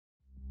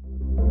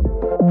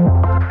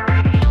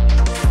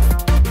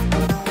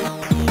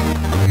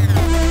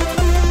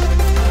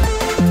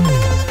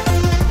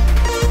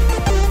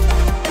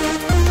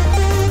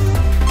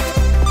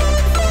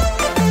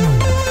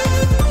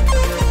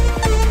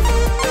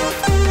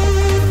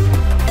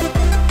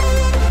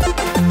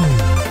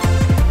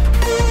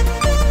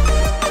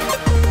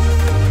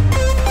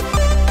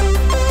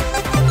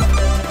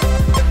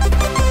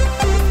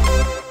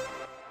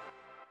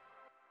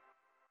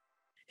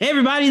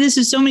everybody. This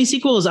is So Many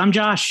Sequels. I'm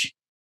Josh.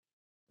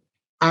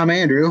 I'm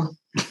Andrew.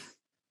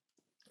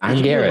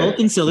 I'm Garrett.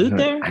 Vulcan salute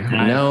there?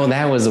 No,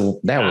 that was I'm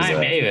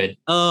David.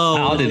 Oh,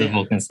 I'll do the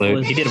Vulcan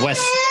salute. He did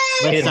West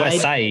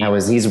Side.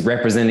 He's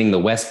representing the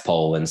West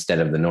Pole instead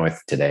of the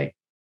North today.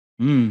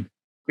 The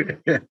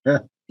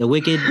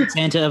wicked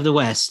Santa of the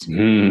West.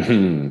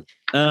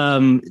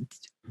 Mm-hmm.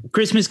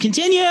 Christmas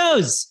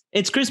continues.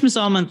 It's Christmas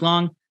all month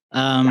long.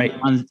 Right.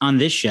 On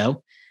this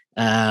show.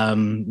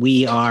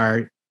 We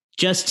are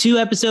just 2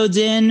 episodes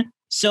in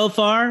so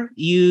far.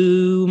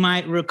 You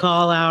might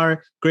recall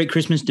our great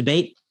Christmas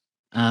debate.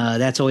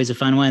 That's always a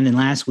fun one. And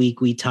last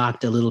week we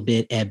talked a little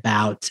bit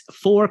about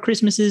 4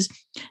 Christmases.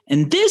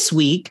 And this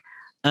week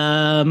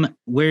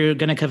we're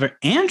going to cover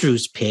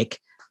Andrew's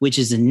pick, which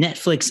is a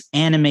Netflix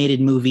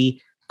animated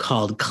movie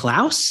called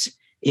Klaus.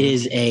 It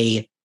is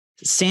a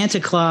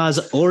Santa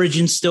Claus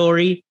origin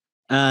story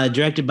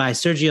directed by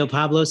Sergio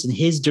Pablos in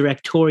his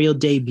directorial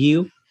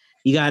debut.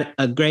 You got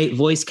a great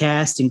voice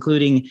cast,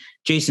 including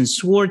Jason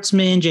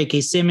Schwartzman,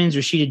 J.K. Simmons,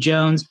 Rashida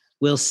Jones,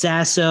 Will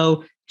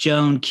Sasso,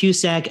 Joan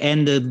Cusack,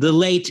 and the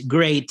late,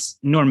 great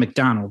Norm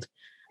Macdonald.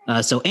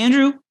 So,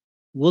 Andrew,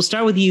 we'll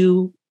start with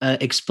you.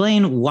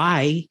 Explain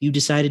why you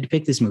decided to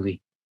pick this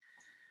movie.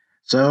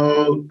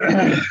 So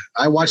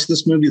I watched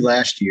this movie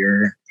last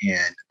year,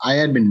 and I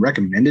had been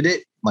recommended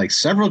it like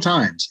several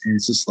times. And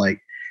it's just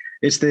like,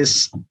 it's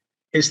this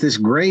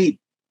great,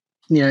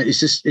 it's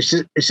just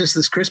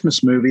this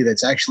Christmas movie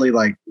that's actually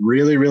like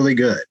really, really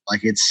good.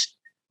 It's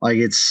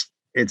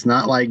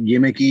not like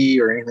gimmicky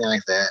or anything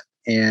like that.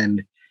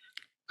 And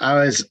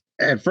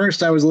at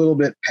first I was a little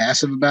bit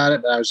passive about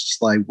it, but I was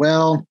just like,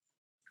 well,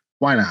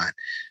 why not?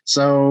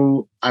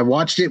 So I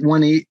watched it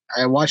one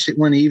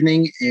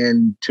evening,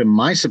 and to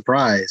my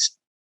surprise,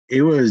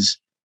 it was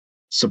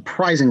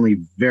surprisingly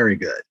very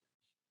good.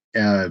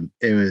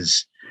 It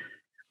was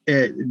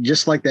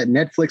just like that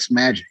Netflix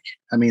magic.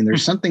 I mean,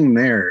 there's something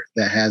there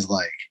that has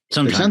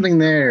there's something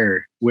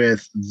there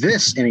with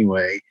this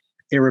anyway.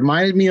 It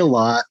reminded me a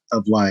lot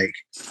of late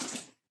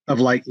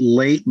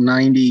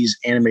 90s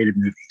animated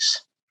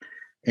movies.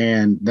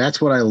 And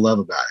that's what I love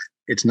about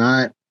it. It's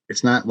not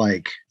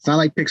like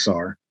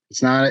Pixar.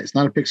 It's not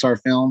a Pixar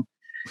film.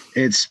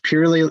 It's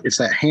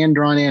that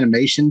hand-drawn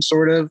animation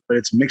sort of, but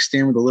it's mixed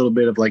in with a little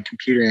bit of like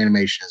computer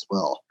animation as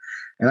well.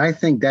 And I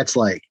think that's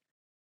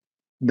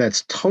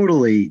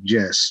totally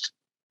just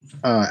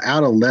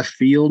out of left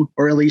field,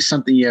 or at least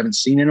something you haven't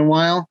seen in a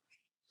while.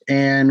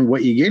 And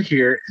what you get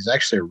here is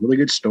actually a really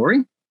good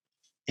story.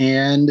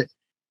 And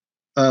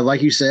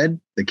like you said,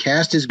 the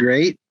cast is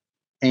great.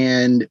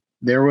 And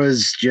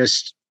it's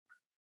just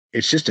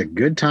a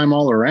good time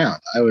all around.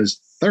 I was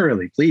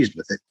thoroughly pleased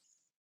with it.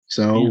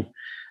 So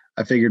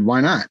I figured,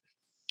 why not?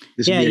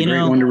 This would be a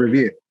great one to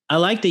review. I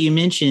like that you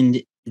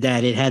mentioned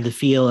that it had the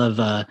feel of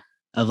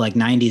like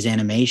 90s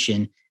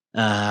animation,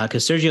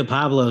 because Sergio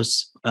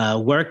Pablos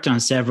worked on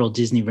several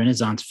Disney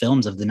Renaissance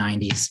films of the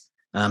 90s.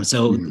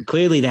 So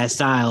clearly that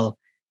style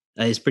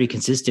is pretty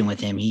consistent with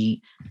him.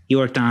 He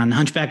worked on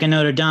Hunchback of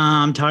Notre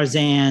Dame,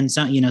 Tarzan,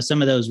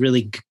 some of those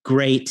really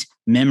great,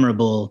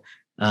 memorable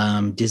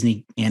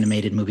Disney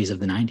animated movies of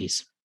the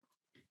 90s.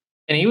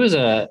 And he was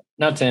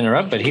not to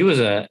interrupt, but he was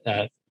a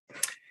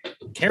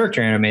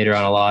character animator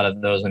on a lot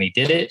of those when he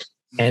did it.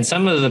 And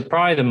some of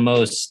probably the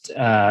most,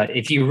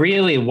 if you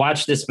really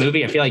watch this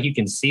movie, I feel like you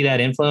can see that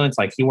influence.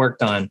 Like he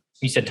worked on,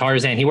 you said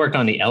Tarzan, he worked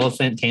on the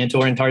elephant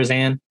Tantor in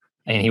Tarzan,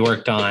 and he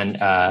worked on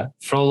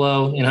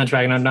Frollo in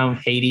Hunchback of Notre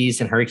Dame, Hades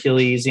and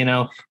Hercules,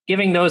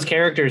 giving those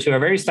characters who are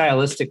very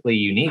stylistically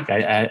unique.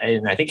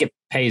 And I think it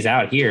pays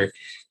out here.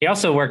 He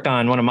also worked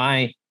on one of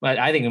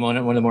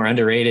the more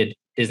underrated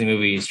Disney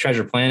movies,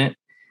 Treasure Planet.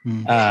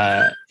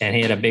 And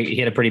he had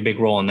a pretty big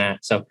role in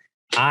that. So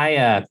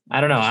I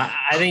don't know.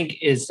 I think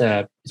it's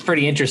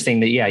pretty interesting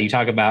that, you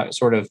talk about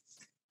sort of,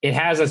 it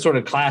has a sort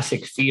of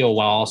classic feel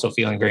while also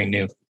feeling very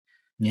new.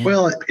 Yeah.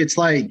 Well, it's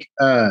like,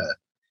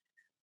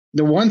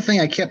 the one thing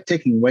I kept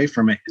taking away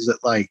from it is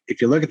that, like, if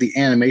you look at the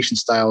animation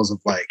styles of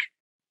like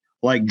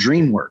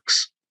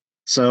DreamWorks.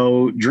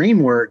 So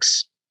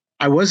DreamWorks,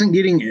 I wasn't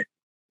getting it.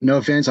 No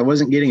offense, I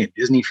wasn't getting a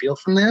Disney feel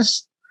from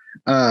this,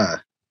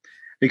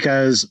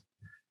 because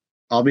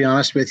I'll be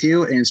honest with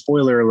you, and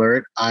spoiler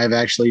alert, I've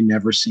actually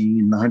never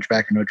seen The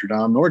Hunchback of Notre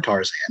Dame nor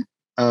Tarzan.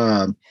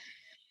 But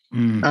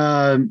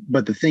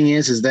the thing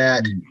is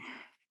that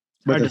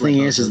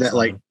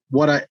like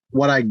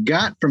what I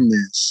got from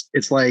this,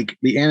 it's like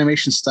the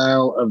animation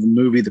style of the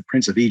movie The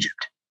Prince of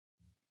Egypt.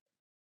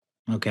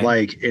 Okay.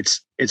 Like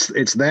it's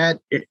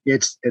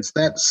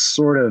that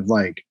sort of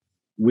like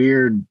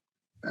weird.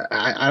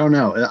 I don't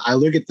know. I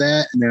look at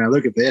that and then I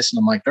look at this and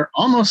I'm like, they're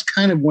almost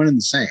kind of one and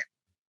the same.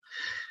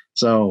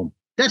 So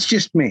that's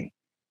just me.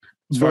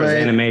 As far as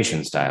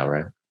animation style,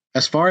 right?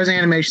 As far as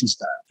animation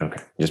style.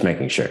 Okay. Just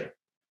making sure.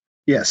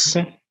 Yes.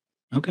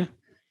 Okay.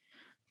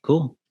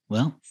 Cool.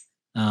 Well,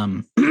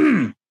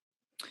 I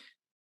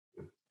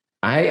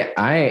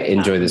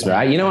enjoy this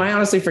movie. I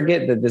honestly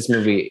forget that this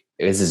movie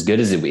is as good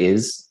as it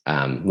is.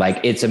 Like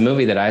it's a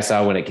movie that I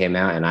saw when it came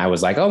out and I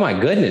was like, oh my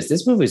goodness,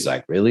 this movie's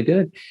like really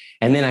good.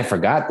 And then I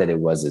forgot that it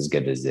was as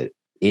good as it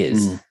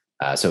is.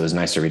 So it was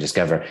nice to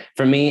rediscover.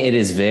 For me, it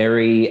is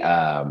very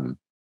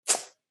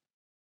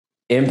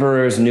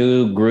Emperor's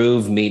New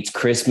Groove meets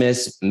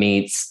Christmas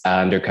meets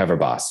Undercover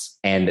Boss.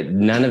 And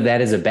none of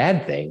that is a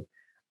bad thing.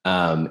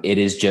 It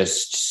is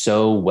just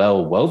so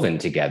well woven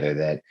together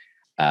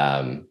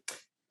that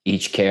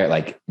each character,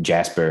 like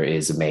Jasper,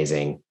 is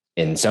amazing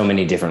in so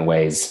many different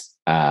ways.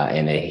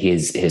 And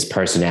his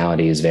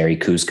personality is very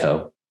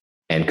Kuzco,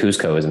 and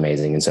Kuzco is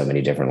amazing in so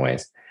many different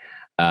ways.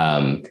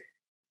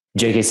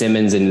 J.K.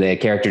 Simmons and the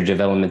character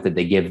development that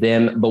they give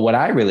them. But what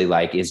I really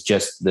like is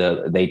just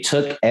they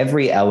took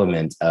every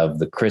element of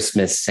the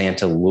Christmas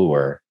Santa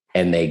lure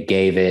and they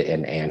gave it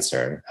an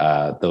answer.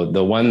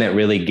 The one that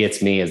really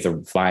gets me is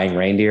the flying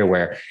reindeer,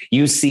 where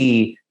you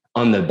see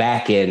on the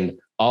back end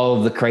all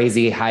of the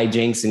crazy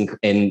hijinks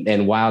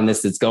and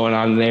wildness that's going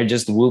on. And they're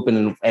just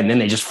whooping and then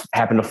they just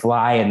happen to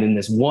fly. And then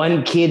this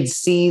one kid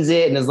sees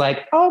it and is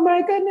like, oh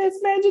my goodness,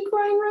 magic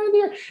flying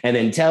reindeer. And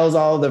then tells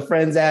all the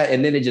friends out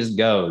and then it just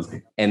goes.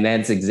 And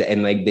that's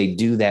and like they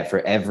do that for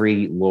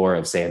every lore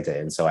of Santa.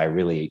 And so I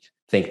really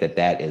think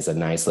that is a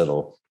nice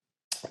little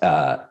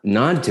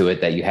nod to it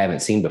that you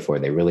haven't seen before.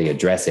 They really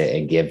address it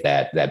and give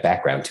that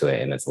background to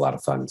it. And it's a lot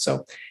of fun.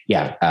 So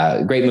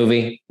yeah, great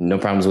movie. No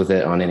problems with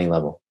it on any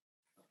level.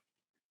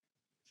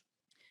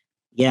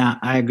 Yeah,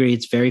 I agree.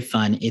 It's very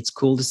fun. It's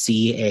cool to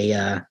see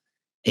a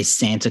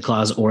Santa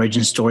Claus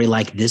origin story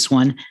like this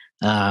one.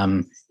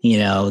 You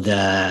know,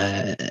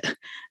 the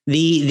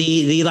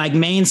like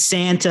main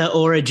Santa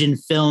origin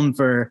film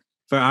for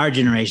our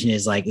generation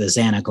is like the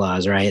Santa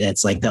Claus, right?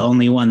 That's like the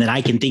only one that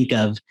I can think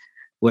of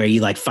where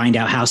you like find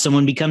out how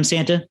someone becomes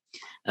Santa.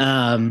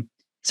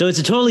 So it's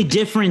a totally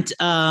different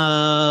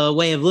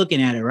way of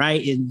looking at it,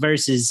 right?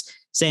 Versus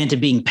Santa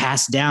being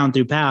passed down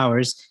through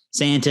powers.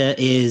 Santa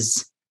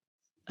is,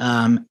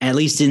 at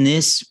least in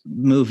this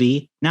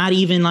movie, not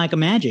even like a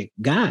magic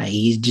guy.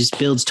 He just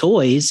builds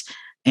toys,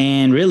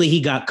 and really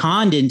he got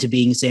conned into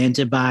being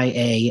Santa by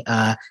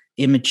a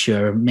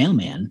immature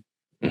mailman,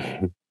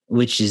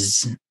 which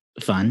is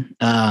fun.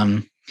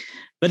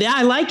 But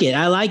I like it.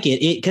 I like it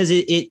because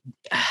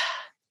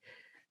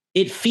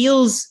it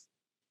feels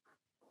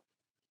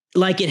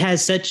like it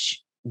has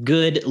such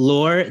good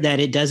lore that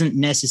it doesn't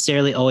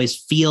necessarily always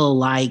feel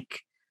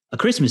like a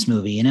Christmas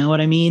movie. You know what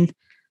I mean?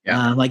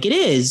 Yeah. Like it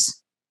is.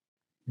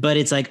 But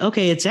it's like,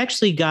 okay, it's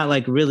actually got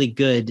like really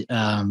good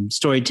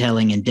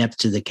storytelling and depth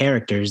to the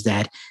characters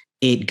that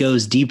it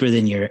goes deeper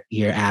than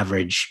your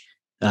average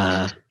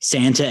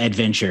Santa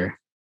adventure.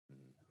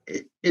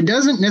 It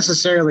doesn't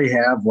necessarily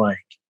have like,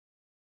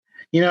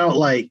 you know,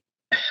 like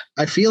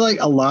I feel like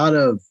a lot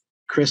of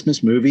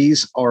Christmas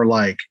movies are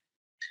like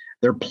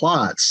their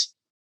plots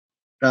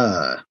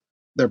are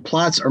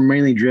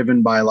mainly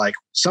driven by like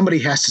somebody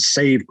has to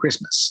save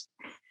Christmas.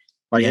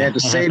 Like they have to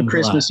save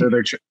Christmas or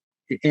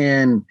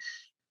and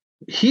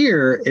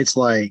here it's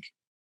like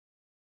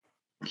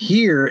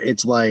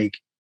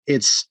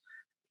it's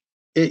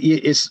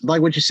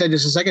like what you said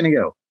just a second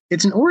ago.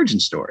 It's an origin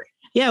story.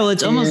 Yeah, well,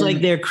 it's almost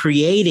like they're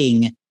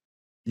creating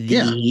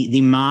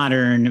the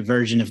modern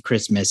version of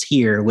Christmas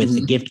here with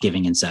the gift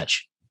giving and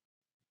such.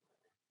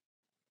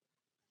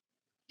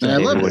 And I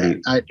love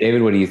it.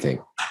 David, what do you think?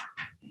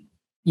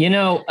 You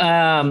know,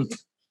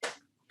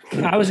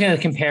 I was going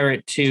to compare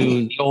it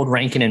to the old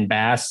Rankin and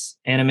Bass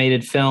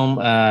animated film,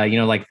 you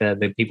know, like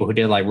the people who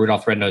did like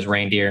Rudolph the Red-Nosed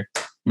Reindeer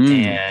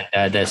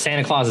and the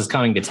Santa Claus is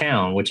Coming to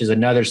Town, which is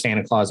another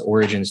Santa Claus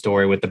origin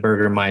story with the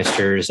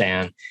Burgermeisters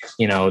and,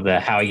 you know,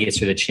 how he gets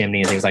through the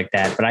chimney and things like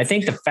that. But I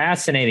think the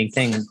fascinating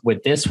thing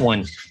with this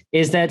one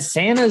is that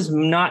Santa's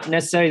not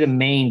necessarily the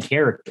main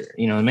character.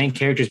 You know, the main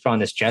character is probably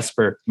this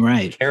Jesper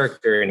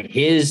character, and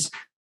his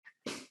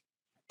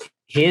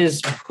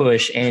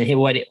push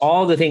and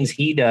all the things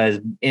he does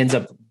ends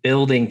up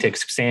building to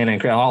Santa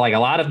and like a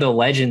lot of the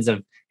legends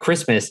of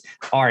Christmas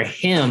are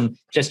him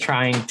just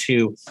trying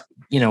to,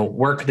 you know,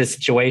 work the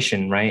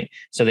situation, right.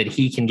 So that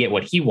he can get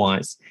what he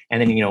wants.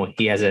 And then, you know,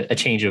 he has a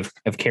change of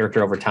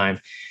character over time.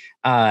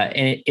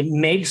 And it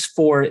makes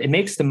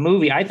the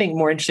movie, I think,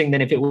 more interesting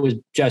than if it was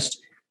just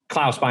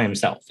Klaus by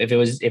himself. If it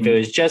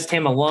was just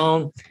him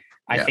alone,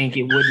 I think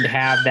it wouldn't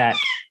have that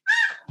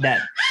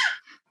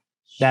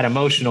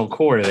emotional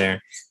core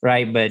there,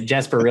 right? But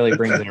Jesper really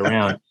brings it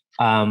around.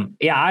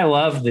 I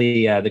love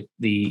the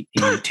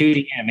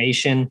 2D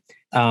animation.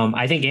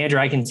 I think, Andrew,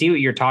 I can see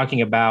what you're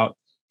talking about.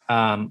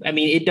 I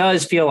mean, it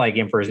does feel like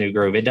Emperor's New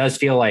Groove. It does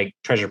feel like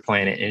Treasure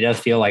Planet. It does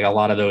feel like a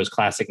lot of those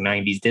classic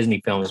 90s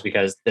Disney films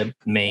because the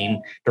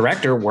main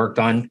director worked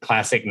on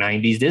classic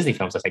 90s Disney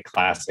films. I say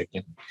classic.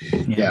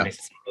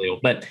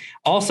 But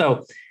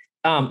also,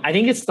 I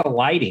think it's the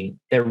lighting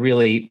that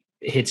really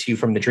hits you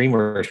from the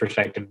DreamWorks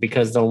perspective,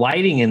 because the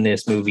lighting in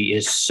this movie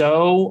is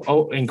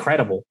so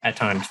incredible at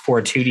times for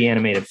a 2D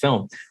animated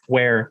film,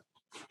 where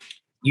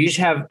you just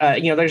have,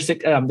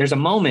 there's a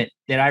moment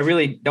that I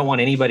really don't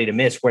want anybody to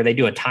miss where they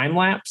do a time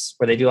lapse,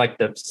 where they do like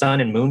the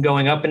sun and moon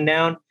going up and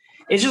down.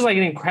 it's just like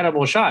an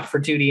incredible shot for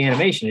 2D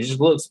animation. It just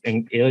looks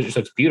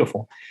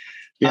beautiful.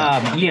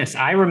 Yeah. Yes,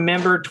 I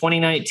remember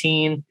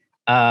 2019.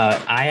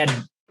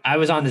 I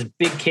was on this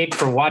big kick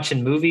for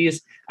watching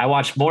movies. I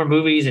watched more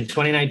movies in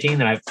 2019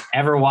 than I've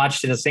ever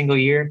watched in a single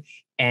year.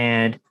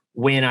 And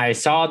when I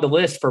saw the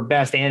list for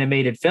best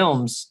animated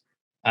films,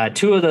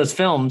 two of those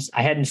films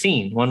I hadn't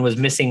seen. One was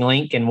Missing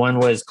Link and one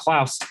was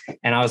Klaus.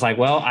 And I was like,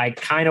 well, I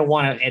kind of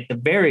want to, at the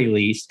very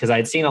least, because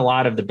I'd seen a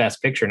lot of the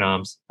Best Picture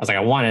noms. I was like,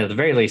 I want to at the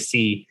very least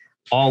see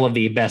all of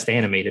the Best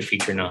Animated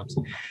Feature noms.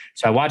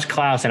 So I watched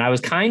Klaus, and I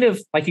was kind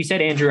of, like you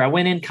said, Andrew, I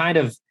went in kind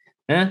of,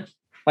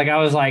 like I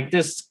was like,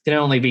 this can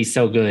only be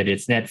so good.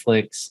 It's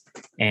Netflix,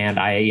 and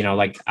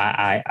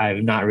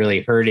I've not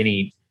really heard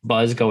any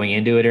buzz going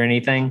into it or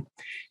anything.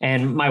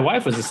 And my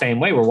wife was the same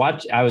way. We're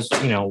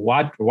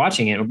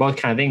watching it. We're both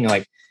kind of thinking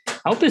like,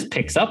 I hope this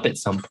picks up at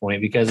some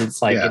point, because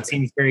it's like, it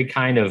seems very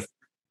kind of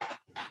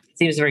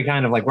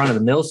like run of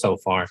the mill so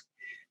far.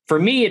 For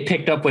me, it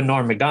picked up when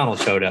Norm Macdonald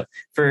showed up.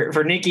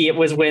 For Nikki, it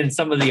was when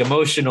some of the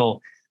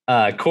emotional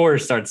core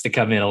starts to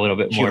come in a little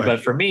bit more. Sure.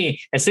 But for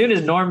me, as soon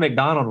as Norm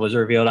Macdonald was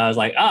revealed, I was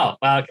like, oh,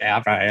 well, okay,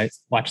 I'll probably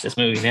watch this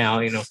movie now,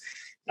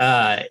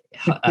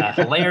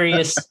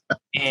 hilarious.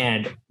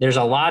 And there's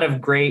a lot of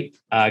great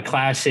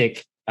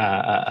classic,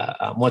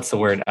 what's the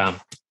word?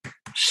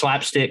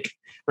 Slapstick,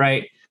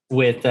 right?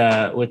 With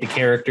the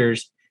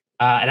characters.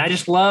 And I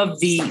just love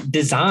the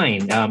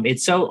design.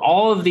 It's so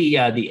all of the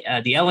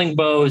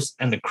Ellingbows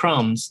and the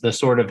Crumbs, the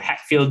sort of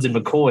Hatfields and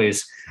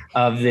McCoys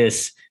of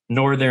this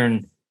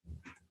northern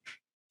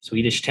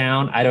Swedish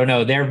town. I don't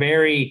know. They're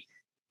very,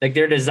 like,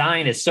 their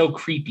design is so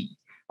creepy.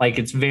 Like,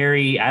 it's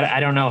very, I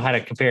don't know how to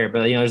compare it,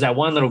 but there's that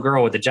one little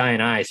girl with the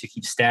giant eyes who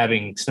keeps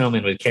stabbing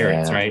snowmen with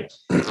carrots, right?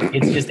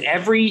 It's just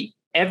every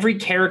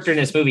character in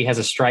this movie has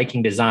a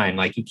striking design.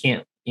 Like, you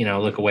can't,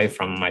 look away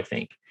from them, I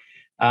think.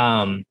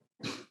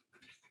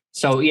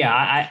 So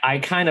yeah, I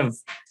kind of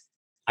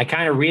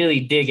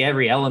really dig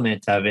every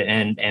element of it.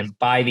 And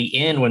by the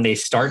end, when they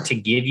start to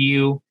give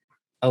you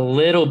a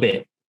little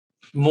bit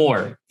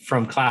more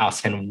from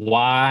Klaus and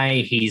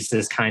why he's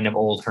this kind of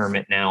old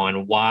hermit now,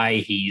 and why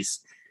he's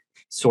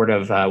sort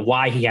of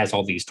why he has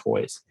all these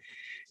toys,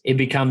 it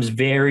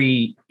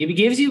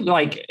gives you,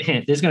 like,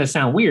 this is going to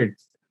sound weird,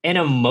 an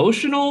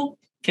emotional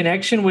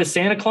connection with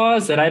Santa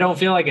Claus that I don't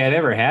feel like I've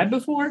ever had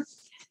before.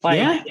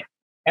 Like,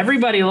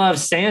 everybody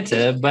loves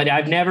Santa, but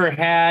I've never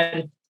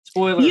had,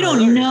 spoiler. You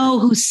don't know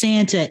who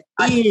Santa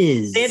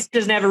is.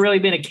 Santa's never really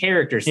been a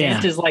character.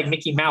 Santa's like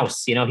Mickey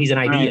Mouse, he's an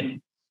idea,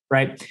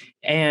 right?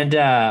 And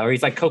or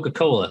he's like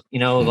Coca-Cola,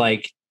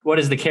 like, what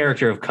is the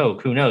character of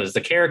Coke? Who knows? The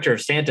character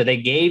of Santa, they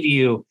gave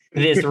you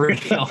this real,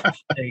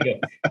 there you go.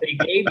 They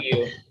gave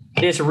you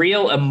this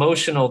real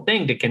emotional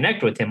thing to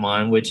connect with him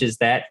on, which is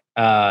that,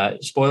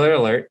 spoiler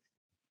alert,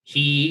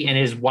 he and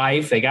his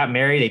wife, they got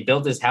married. They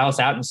built this house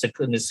out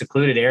in this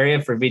secluded area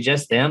for be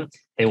just them.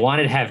 They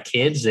wanted to have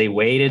kids. They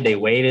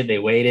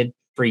waited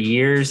for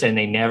years, and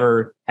they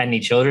never had any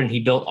children.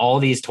 He built all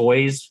these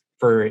toys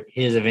for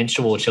his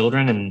eventual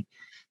children and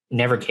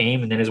never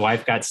came. And then his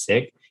wife got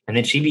sick, and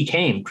then she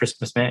became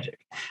Christmas Magic.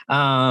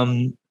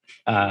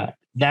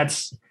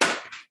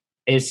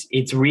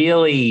 It's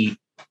really,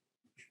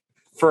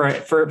 for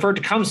it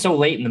to come so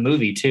late in the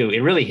movie too, it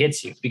really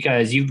hits you,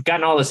 because you've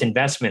gotten all this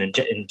investment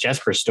in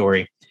Jesper's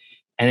story,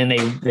 and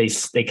then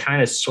they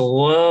kind of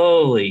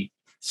slow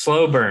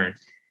burn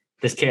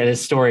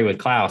this story with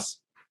Klaus.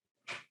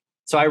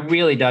 So I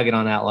really dug it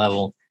on that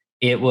level.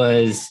 It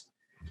was,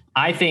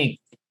 I think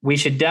we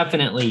should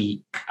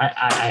definitely,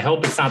 I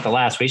hope it's not the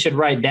last, we should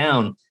write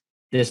down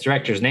this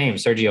director's name,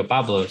 Sergio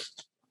Pablos,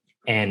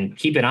 and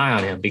keep an eye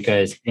on him,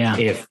 because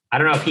if, I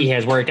don't know if he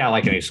has worked out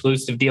like an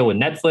exclusive deal with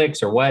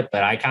Netflix or what,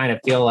 but I kind of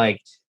feel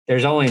like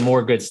there's only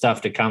more good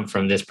stuff to come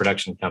from this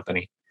production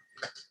company.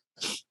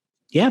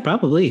 Yeah,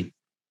 probably.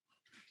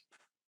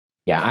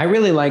 Yeah, I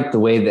really like the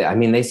way that,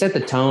 they set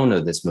the tone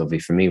of this movie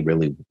for me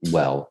really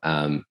well.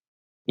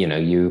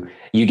 You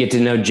get to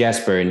know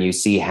Jesper, and you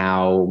see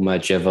how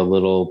much of a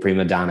little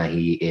prima donna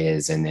he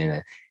is.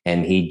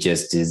 And he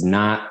just is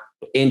not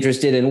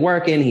interested in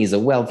working. He's a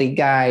wealthy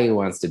guy who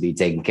wants to be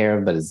taken care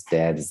of, but his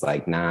dad is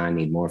like, nah, I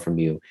need more from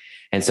you.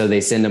 And so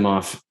they send him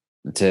off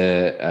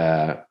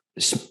to,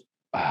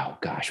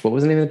 what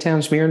was the name of the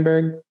town?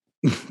 Schmierenberg?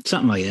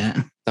 Something like that.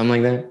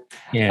 Something like that?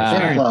 Yeah.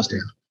 Santa Claus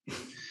Town.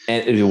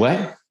 And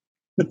what?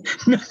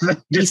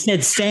 He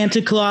said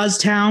Santa Claus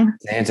Town.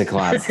 Santa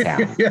Claus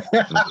Town. Okay.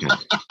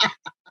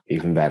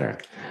 Even better.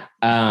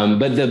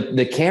 But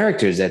the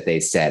characters that they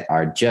set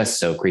are just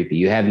so creepy.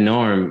 You have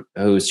Norm,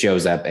 who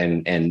shows up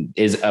and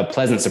is a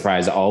pleasant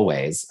surprise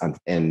always,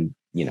 and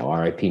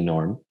R.I.P.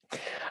 Norm.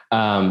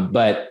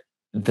 But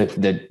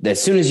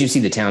as soon as you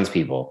see the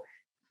townspeople,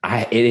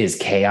 it is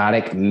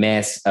chaotic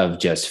mess of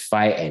just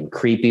fight and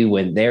creepy.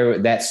 When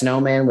that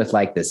snowman with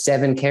like the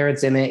 7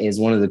 carrots in it is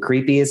one of the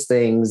creepiest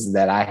things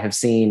that I have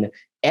seen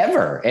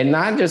ever, and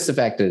not just the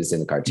fact that it's in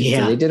the cartoon. Yeah.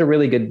 So they did a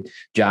really good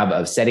job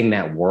of setting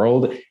that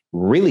world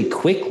really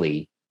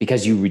quickly,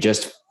 because you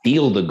just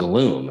feel the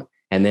gloom.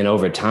 And then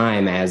over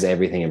time, as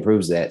everything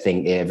improves,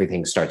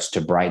 everything starts to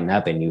brighten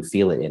up and you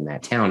feel it in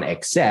that town,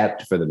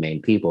 except for the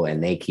main people.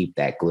 And they keep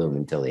that gloom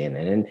until the end.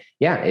 And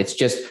yeah, it's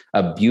just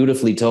a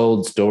beautifully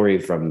told story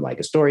from like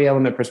a story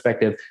element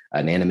perspective,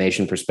 an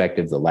animation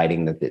perspective, the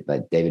lighting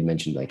that David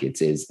mentioned, like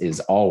is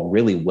all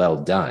really well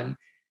done.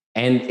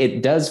 And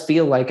it does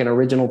feel like an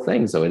original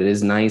thing. So it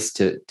is nice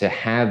to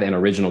have an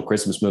original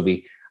Christmas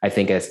movie. I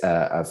think as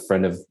a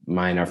friend of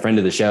mine, our friend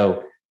of the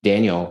show,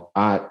 Daniel,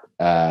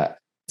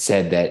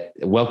 said that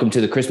welcome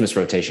to the Christmas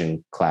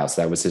rotation, Klaus.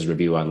 That was his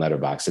review on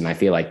Letterboxd. And I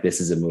feel like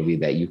this is a movie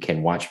that you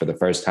can watch for the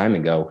first time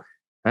and go,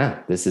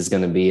 this is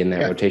going to be in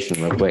that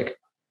rotation real quick.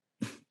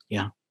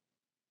 Yeah.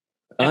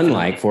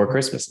 Unlike Four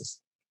Christmases.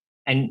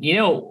 And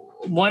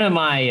one of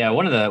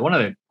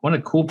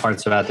the cool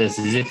parts about this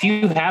is if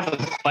you have a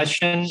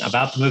question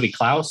about the movie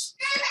Klaus,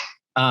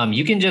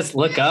 you can just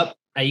look up,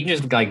 you can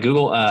just like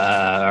Google,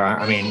 or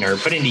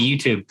put into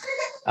YouTube.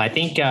 I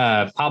think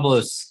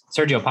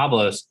Sergio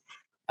Pablos,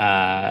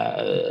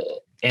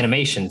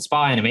 animation,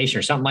 spa animation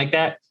or something like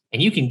that.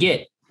 And you can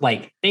get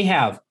they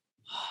have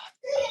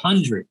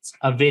hundreds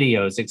of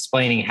videos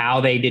explaining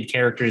how they did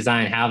character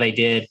design, how they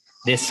did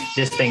this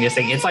thing.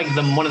 It's like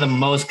one of the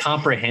most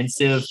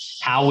comprehensive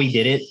how we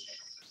did it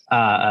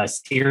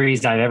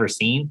series I've ever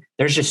seen.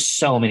 There's just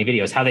so many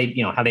videos, how they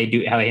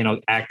handle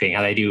acting,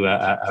 how they do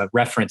a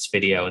reference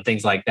video and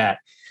things like that.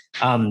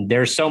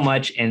 There's so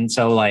much. And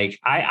so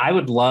I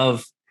would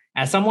love,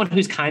 as someone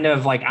who's kind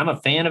of I'm a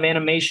fan of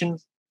animation,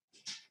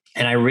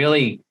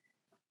 and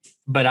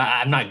but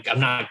I'm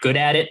not good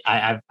at it.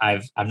 I'm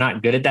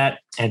not good at that.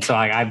 And so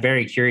I'm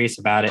very curious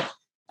about it.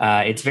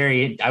 I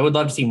would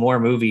love to see more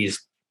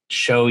movies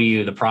show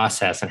you the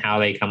process and how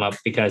they come up,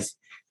 because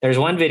there's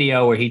one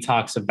video where he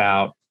talks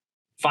about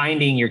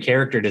finding your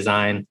character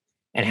design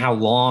and how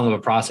long of a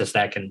process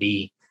that can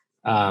be,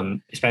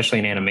 especially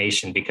in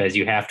animation, because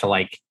you have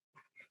to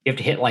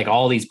hit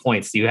all these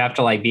points. You have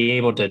to be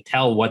able to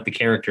tell what the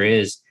character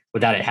is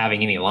without it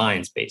having any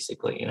lines,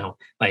 basically.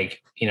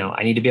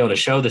 I need to be able to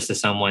show this to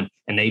someone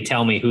and they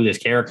tell me who this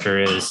character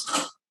is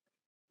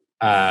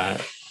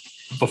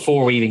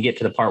before we even get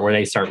to the part where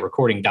they start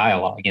recording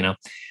dialogue,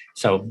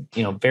 So,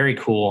 very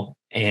cool.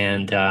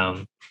 And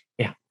I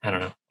don't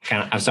know.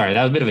 I'm sorry,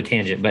 that was a bit of a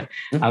tangent, but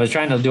I was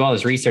trying to do all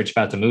this research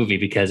about the movie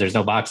because there's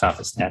no box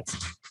office stats.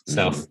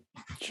 So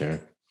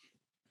sure.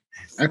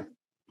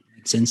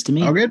 Makes sense to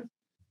me. All good.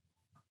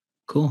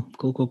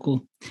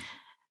 Cool.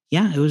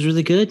 Yeah, it was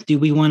really good. Do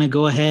we want to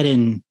go ahead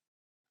and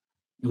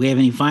do we have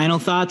any final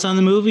thoughts on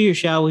the movie, or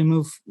shall we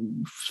move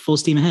full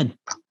steam ahead?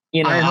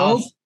 I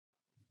hope.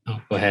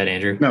 Go ahead,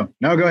 Andrew. No,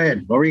 go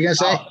ahead. What were you going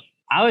to say?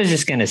 I was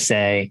just going to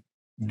say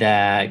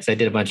that, because I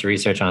did a bunch of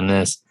research on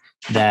this,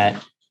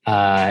 that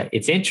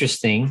it's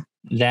interesting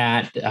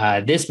that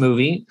this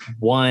movie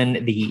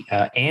won the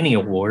Annie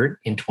Award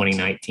in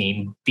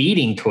 2019,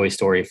 beating Toy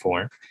Story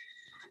 4,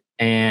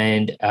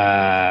 and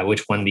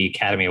which won the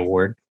Academy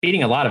Award,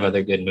 beating a lot of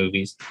other good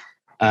movies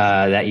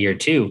that year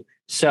too.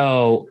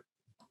 So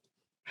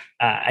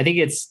I think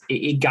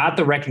it got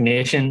the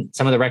recognition,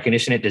 some of the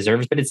recognition it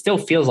deserves, but it still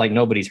feels like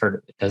nobody's heard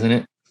of it, doesn't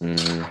it?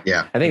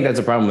 Yeah. I think that's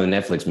a problem with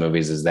Netflix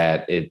movies, is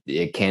that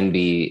it can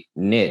be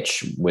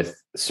niche with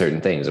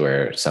certain things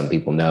where some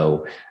people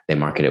know they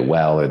market it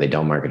well or they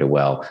don't market it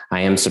well.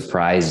 I am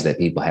surprised that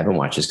people haven't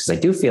watched this, because I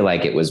do feel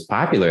like it was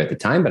popular at the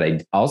time, but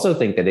I also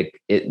think that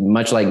it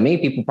much like me,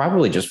 people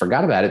probably just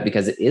forgot about it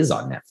because it is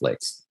on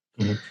Netflix.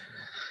 Mm-hmm.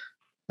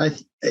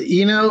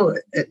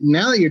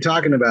 Now that you're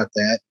talking about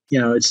that,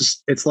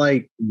 it's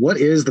like, what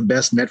is the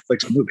best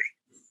Netflix movie?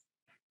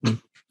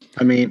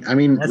 I mean,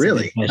 That's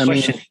really,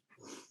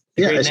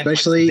 yeah,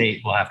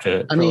 especially we'll have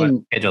to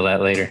schedule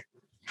that later.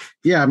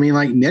 Yeah.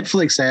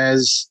 Netflix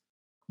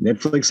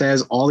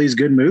has all these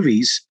good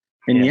movies,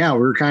 and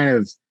we're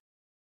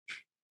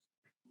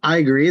I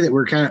agree that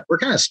we're kind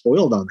of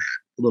spoiled on that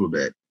a little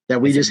bit,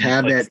 that we just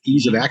have that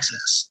ease of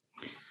access.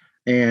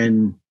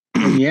 And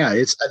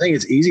I think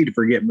it's easy to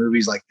forget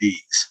movies like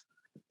these,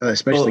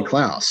 especially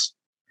Klaus.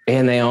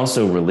 And they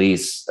also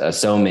release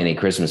so many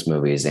Christmas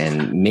movies,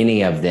 and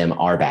many of them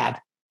are bad.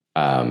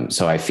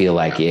 So I feel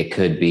like it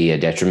could be a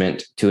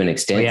detriment to an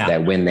extent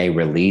that when they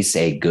release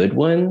a good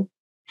one,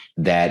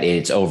 that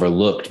it's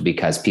overlooked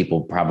because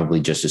people probably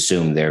just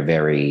assume they're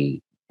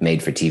very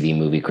made for TV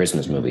movie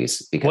Christmas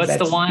movies. Because what's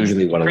that's the one?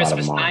 usually what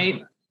Christmas a lot of them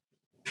Night?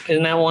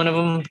 Isn't that one of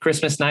them?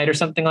 Christmas Night or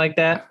something like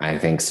that? I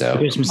think so.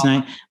 Christmas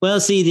Night.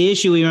 Well, see, the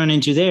issue we run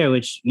into there,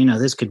 which,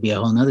 this could be a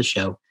whole nother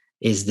show,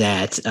 is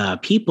that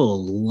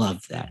people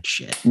love that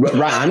shit.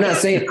 Right. I'm not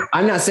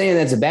saying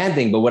that's a bad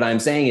thing, but what I'm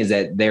saying is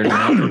that they're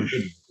not.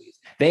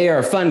 They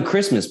are fun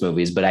Christmas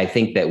movies, but I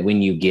think that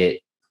when you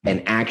get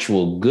an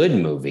actual good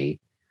movie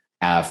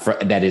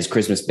that is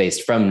Christmas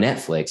based from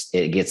Netflix,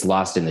 it gets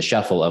lost in the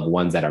shuffle of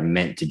ones that are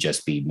meant to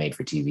just be made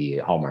for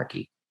TV,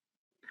 Hallmarky.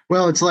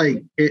 Well, it's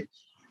like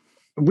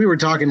we were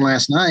talking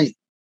last night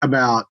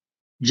about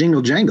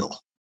Jingle Jangle.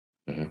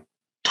 Mm-hmm.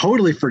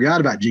 Totally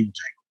forgot about Jingle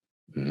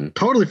Jangle. Mm-hmm.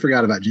 Totally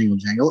forgot about Jingle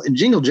Jangle, and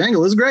Jingle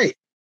Jangle is great.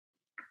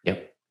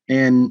 Yep.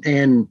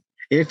 And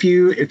if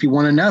you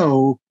want to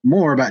know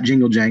more about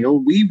Jingle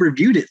Jangle, we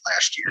reviewed it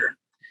last year.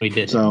 We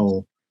did.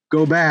 So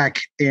go back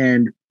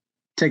and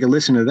take a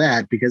listen to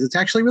that because it's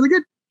actually really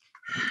good.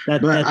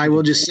 But I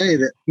will just say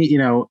that, you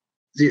know,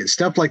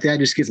 stuff like that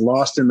just gets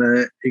lost in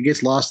the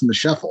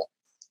shuffle.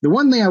 The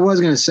one thing I was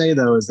going to say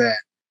though is that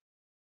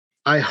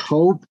I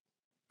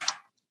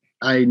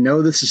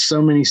know this is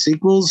so many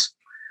sequels,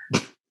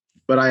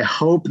 but I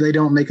hope they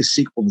don't make a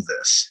sequel to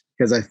this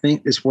because I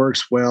think this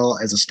works well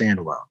as a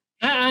standalone.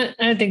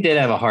 I think they'd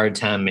have a hard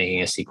time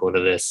making a sequel to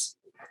this.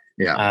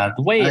 Yeah.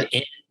 The way it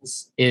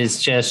ends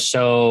is just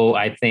so,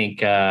 I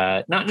think,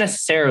 not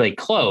necessarily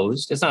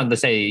closed. It's not to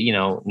say, you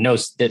know, no,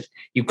 that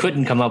you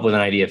couldn't come up with an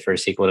idea for a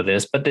sequel to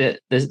this, but the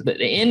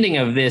ending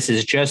of this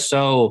is just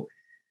so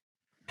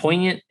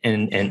poignant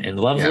and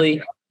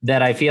lovely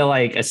that I feel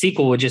like a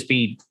sequel would just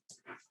be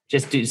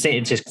just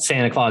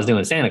Santa Claus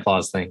doing Santa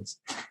Claus things.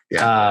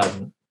 Yeah.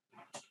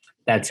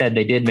 That said,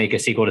 they did make a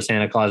sequel to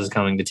Santa Claus is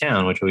Coming to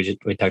Town, which we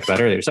talked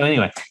about earlier. So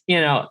anyway, you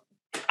know,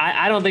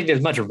 I don't think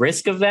there's much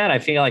risk of that. I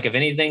feel like if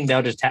anything,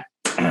 they'll just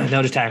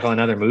tackle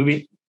another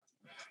movie,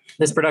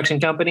 this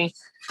production company.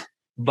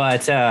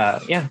 But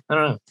yeah, I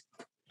don't know.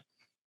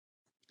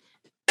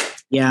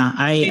 Yeah,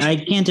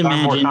 I can't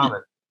imagine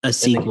a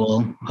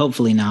sequel.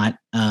 Hopefully not.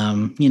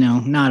 You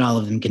know, not all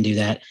of them can do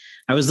that.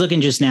 I was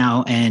looking just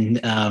now, and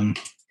on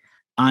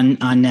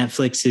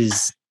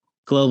Netflix's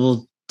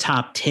global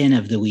top 10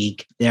 of the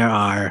week, there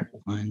are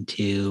 1,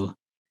 2,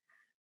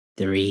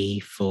 3,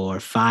 4,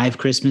 5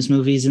 Christmas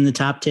movies in the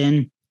top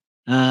 10.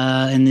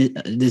 And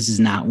this is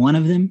not one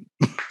of them.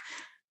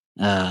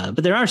 But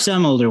there are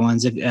some older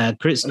ones. The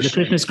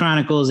Christmas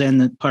Chronicles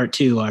and the Part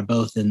 2 are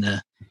both in the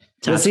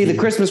top 10. The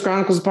Christmas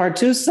Chronicles Part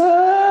 2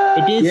 sucked.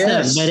 It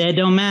did suck, but it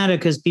don't matter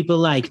because people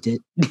liked it.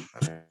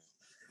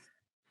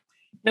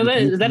 Now,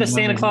 is that a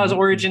Santa Claus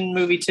origin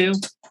movie too?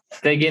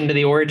 They get into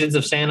the origins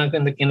of Santa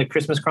in the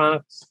Christmas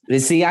Chronicles.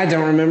 See, I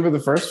don't remember the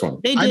first one.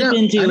 They dip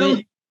into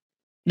it.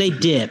 They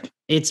dip.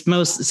 It's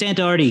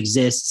Santa already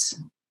exists,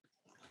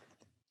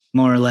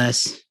 more or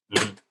less.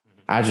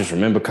 I just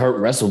remember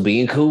Kurt Russell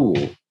being cool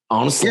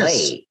on a sleigh.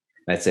 Yes.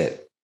 That's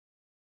it.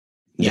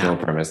 General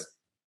premise.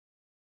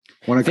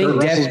 One of Kurt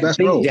Russell's best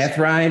roles. Death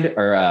Ride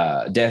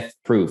or Death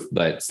Proof,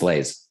 but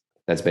sleighs.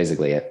 That's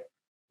basically it.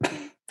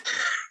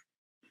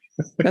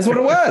 That's what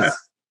it was.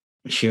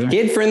 Sure.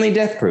 Kid-friendly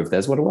Death Proof.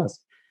 That's what it was.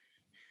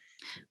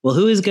 Well,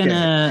 who is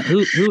gonna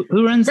who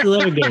runs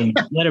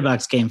the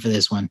letterbox game for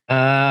this one?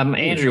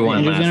 Andrew won.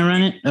 Andrew's gonna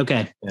run it.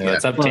 Okay. Yeah,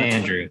 it's up to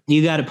Andrew.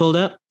 You got it pulled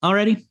up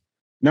already?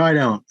 No, I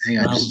don't. Hang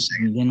on just a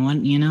second. Then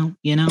one, you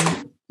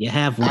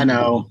have one. I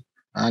know.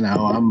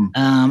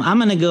 I'm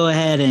gonna go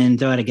ahead and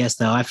throw out a guess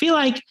though. I feel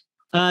like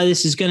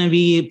this is gonna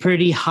be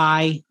pretty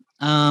high.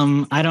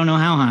 I don't know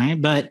how high,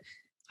 but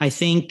I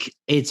think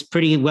it's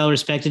pretty well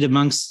respected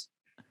amongst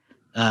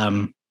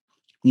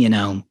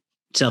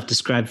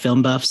self-described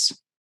film buffs.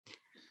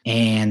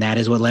 And that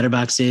is what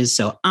Letterboxd is.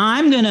 So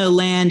I'm going to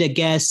land a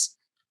guess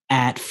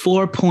at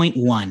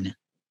 4.1.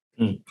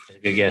 Good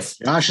guess.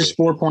 Josh is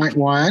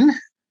 4.1.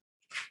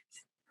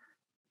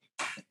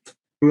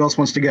 Who else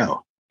wants to go? I'm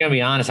going to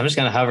be honest. I'm just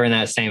going to hover in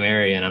that same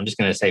area, and I'm just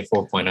going to say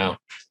 4.0.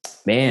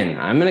 Man,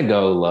 I'm going to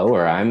go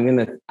lower. I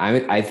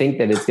think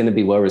that it's going to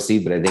be well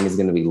received, but I think it's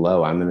going to be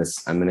low. I'm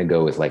going to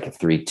go with like a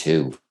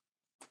 3.2.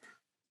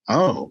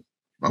 Oh,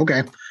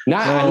 okay.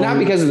 Not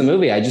because of the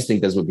movie. I just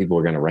think that's what people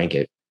are going to rank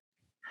it.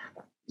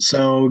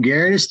 So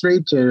Garrett is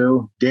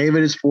 3.2,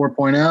 David is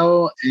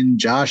 4.0, and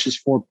Josh is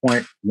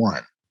 4.1.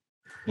 4.1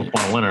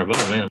 are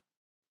both, man.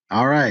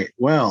 All right.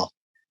 Well,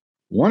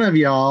 one of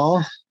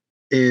y'all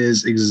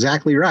is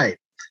exactly right.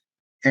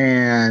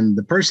 And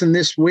the person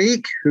this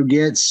week who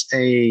gets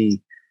a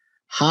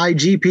high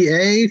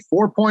GPA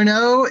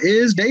 4.0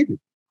 is David.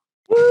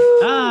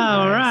 Woo!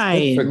 All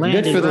right.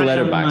 Good for the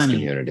Letterboxd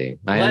community.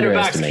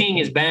 Letterboxd King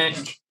is back.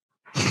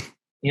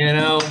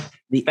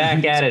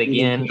 Back at it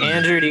again.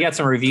 Andrew, do you got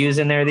some reviews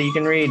in there that you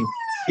can read?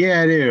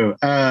 Yeah, I do.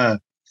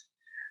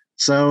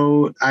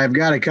 So I've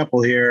got a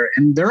couple here,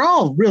 and they're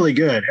all really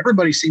good.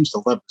 Everybody seems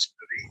to love this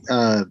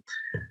movie.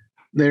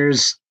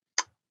 There's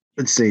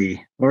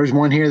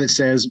one here that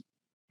says,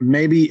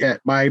 maybe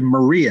by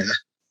Maria,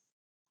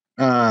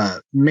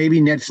 maybe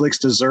Netflix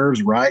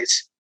deserve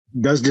rights.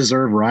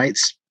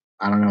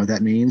 I don't know what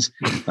that means.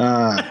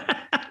 The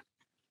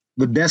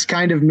best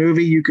kind of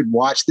movie you could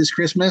watch this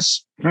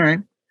Christmas. All right.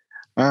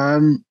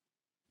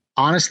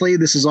 Honestly,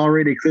 this is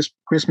already a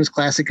Christmas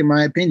classic in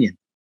my opinion.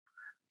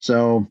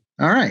 So,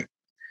 all right.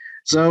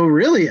 So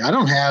really, I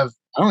don't have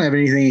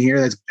anything here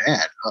that's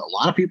bad. A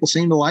lot of people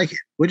seem to like it,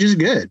 which is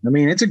good. I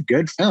mean, it's a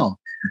good film.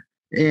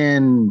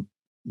 And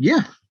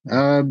yeah,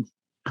 what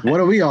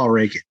do we all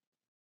rake it?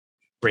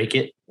 Rake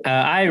it.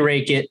 I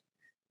rake it.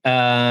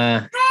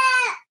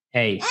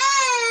 Hey,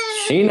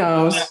 she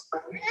knows.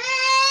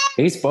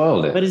 He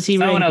spoiled it. What is he?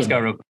 Someone else go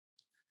real quick.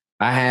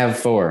 I have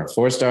 4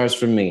 stars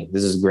from me.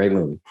 This is a great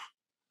movie.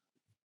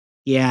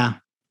 Yeah.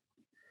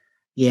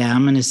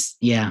 I'm gonna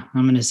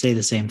say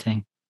the same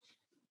thing.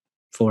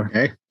 4.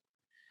 Okay.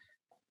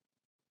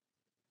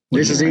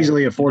 This is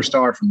easily a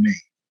 4-star from me.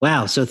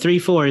 Wow. So 3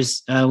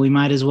 4s. We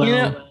might as well. You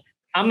know,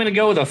 I'm going to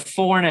go with a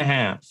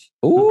 4.5.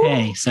 Ooh.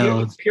 Okay.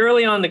 So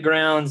Purely on the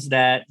grounds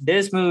that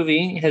this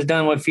movie has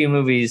done what few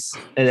movies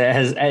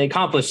has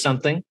accomplished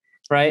something,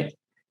 right?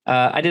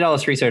 I did all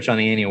this research on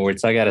the Annie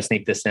Awards, so I got to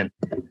sneak this in.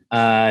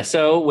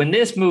 So when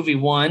this movie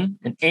won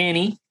an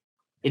Annie,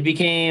 it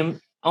became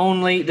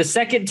only the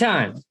second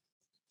time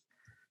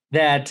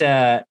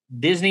that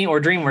Disney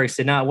or DreamWorks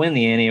did not win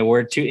the Annie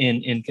Award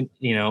in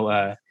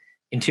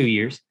 2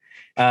 years.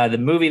 The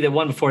movie that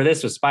won before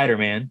this was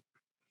Spider-Man.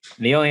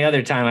 The only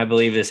other time I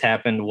believe this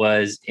happened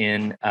was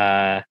in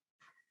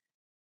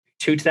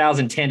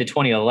 2010 to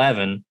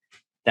 2011.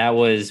 That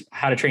was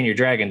How to Train Your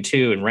Dragon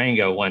 2 and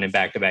Rango won in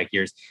back-to-back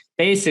years.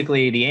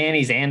 Basically, the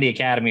Annies and the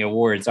Academy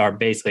Awards are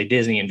basically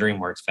Disney and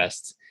DreamWorks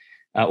fests,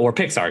 or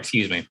Pixar,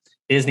 excuse me.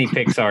 Disney,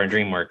 Pixar, and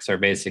DreamWorks are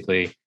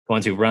basically the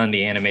ones who run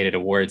the animated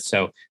awards.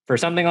 So for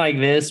something like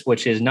this,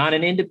 which is not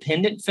an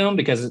independent film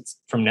because it's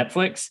from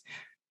Netflix,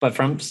 but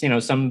from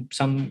some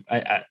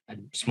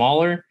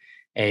smaller,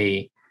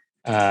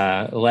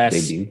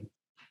 less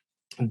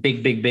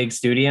big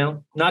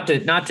studio. Not to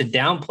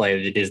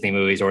downplay the Disney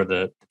movies or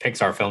the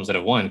Pixar films that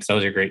have won, because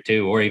those are great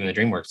too, or even the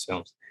DreamWorks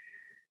films.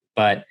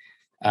 But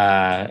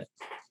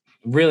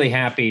really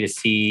happy to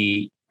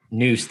see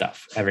new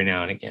stuff every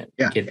now and again.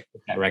 Yeah. Get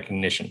that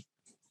recognition.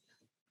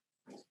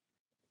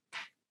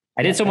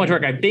 I did so much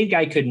work. I think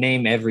I could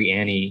name every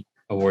Annie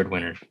Award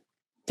winner.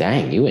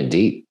 Dang, you went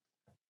deep.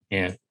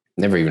 Yeah.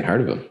 Never even heard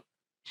of them.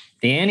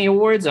 The Annie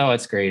Awards,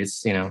 it's great.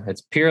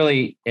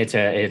 It's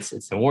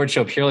an award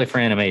show purely for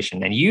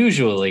animation. And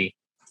usually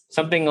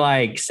something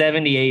like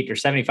 78 or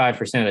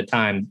 75% of the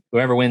time,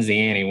 whoever wins the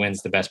Annie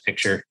wins the best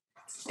picture,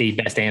 the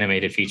best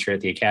animated feature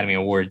at the Academy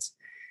Awards.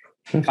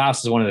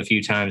 Klaus is one of the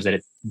few times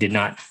that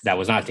that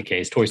was not the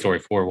case. Toy Story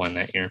 4 won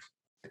that year.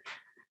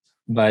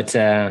 But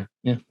yeah.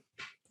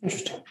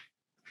 Interesting.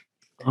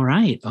 all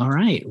right.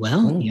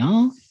 Well,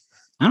 y'all,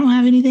 I don't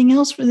have anything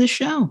else for this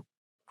show.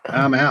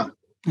 I'm out.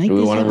 Do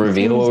we want to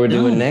reveal what we're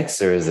doing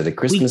next, or is it a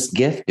Christmas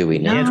gift? Do we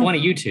know? Yeah, it's one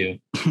of you two.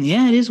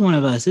 Yeah, it is one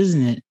of us,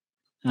 isn't it?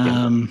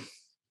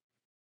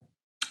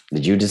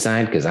 Did you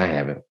decide? Because I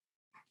haven't.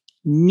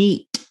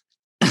 Neat.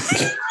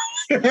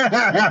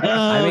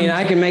 I mean,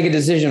 I can make a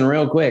decision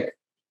real quick.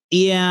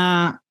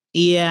 Yeah.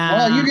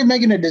 Well, you can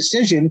make a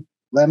decision.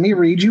 Let me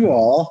read you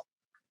all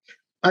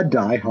a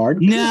Die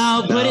Hard.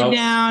 No, put it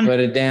down. Put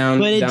it down.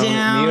 Put it Don't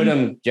down. mute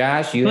him.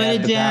 Josh, you Put have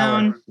it the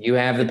down. power. You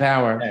have the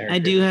power. I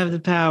do have the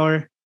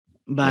power.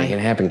 Bye. Make it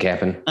happen,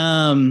 Captain.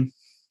 I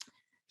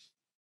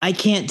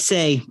can't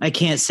say.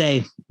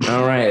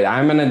 All right,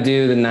 I'm gonna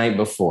do The Night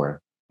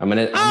Before. I'm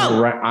gonna a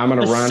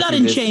raunch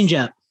sudden change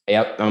up.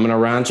 Yep, I'm gonna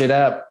raunch it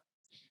up.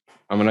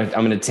 I'm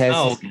gonna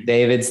test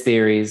David's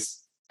theories.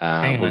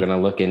 We're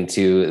gonna look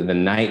into The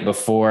Night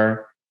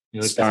Before,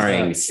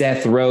 starring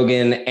Seth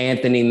Rogen,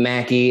 Anthony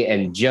Mackie,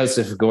 and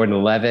Joseph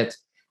Gordon-Levitt,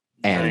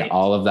 and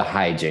all of the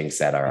hijinks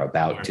that are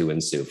about to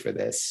ensue for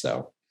this.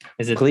 So,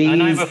 is it please, The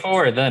Night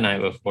Before or The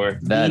Night Before?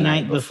 The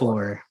Night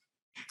Before.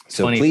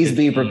 So please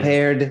be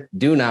prepared.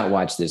 Do not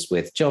watch this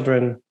with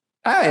children.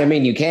 I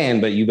mean, you can,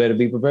 but you better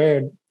be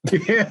prepared.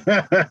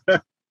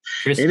 It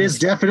is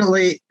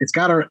definitely. It's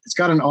got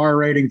an R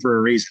rating for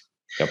a reason.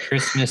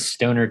 Christmas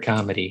stoner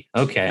comedy.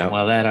 Okay,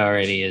 well that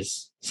already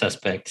is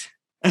suspect.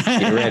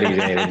 Get ready,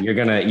 David.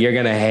 You're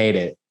gonna hate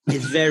it.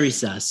 It's very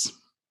sus.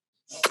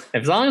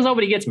 As long as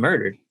nobody gets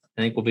murdered,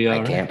 I think we'll be all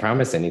right. I can't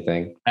promise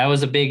anything. That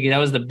was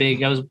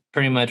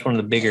pretty much one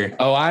of the bigger.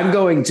 Oh, I'm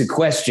going to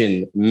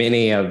question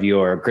many of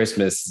your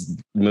Christmas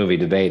movie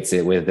debates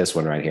with this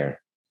one right here.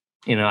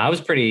 I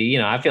was pretty.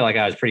 I feel like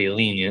I was pretty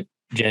lenient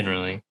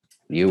generally.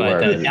 You were.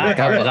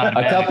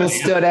 A couple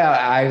stood out.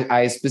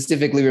 I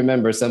specifically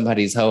remember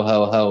somebody's ho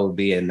ho ho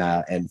being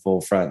in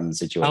full front in the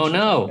situation. Oh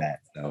no! Like that.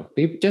 So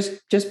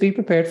just be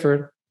prepared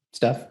for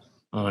stuff.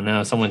 Oh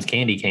no! Someone's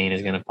candy cane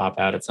is going to pop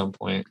out at some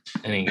point.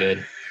 That ain't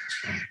good.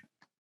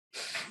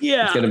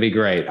 Yeah, it's going to be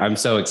great. I'm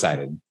so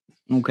excited.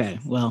 Okay,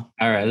 well,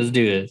 all right, let's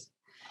do this.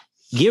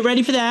 Get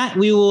ready for that.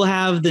 We will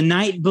have The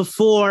Night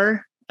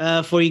Before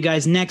for you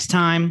guys next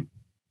time.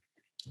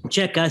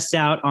 Check us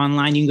out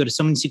online. You can go to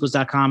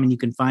someonesequels.com and you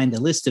can find a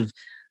list of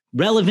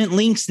relevant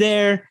links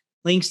there.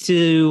 Links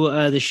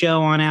to the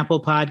show on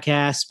Apple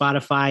Podcasts,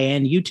 Spotify,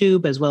 and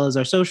YouTube, as well as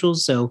our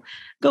socials. So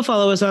go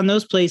follow us on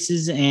those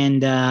places.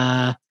 And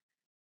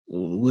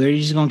we're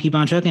just going to keep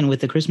on trucking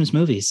with the Christmas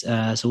movies.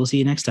 So we'll see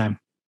you next time.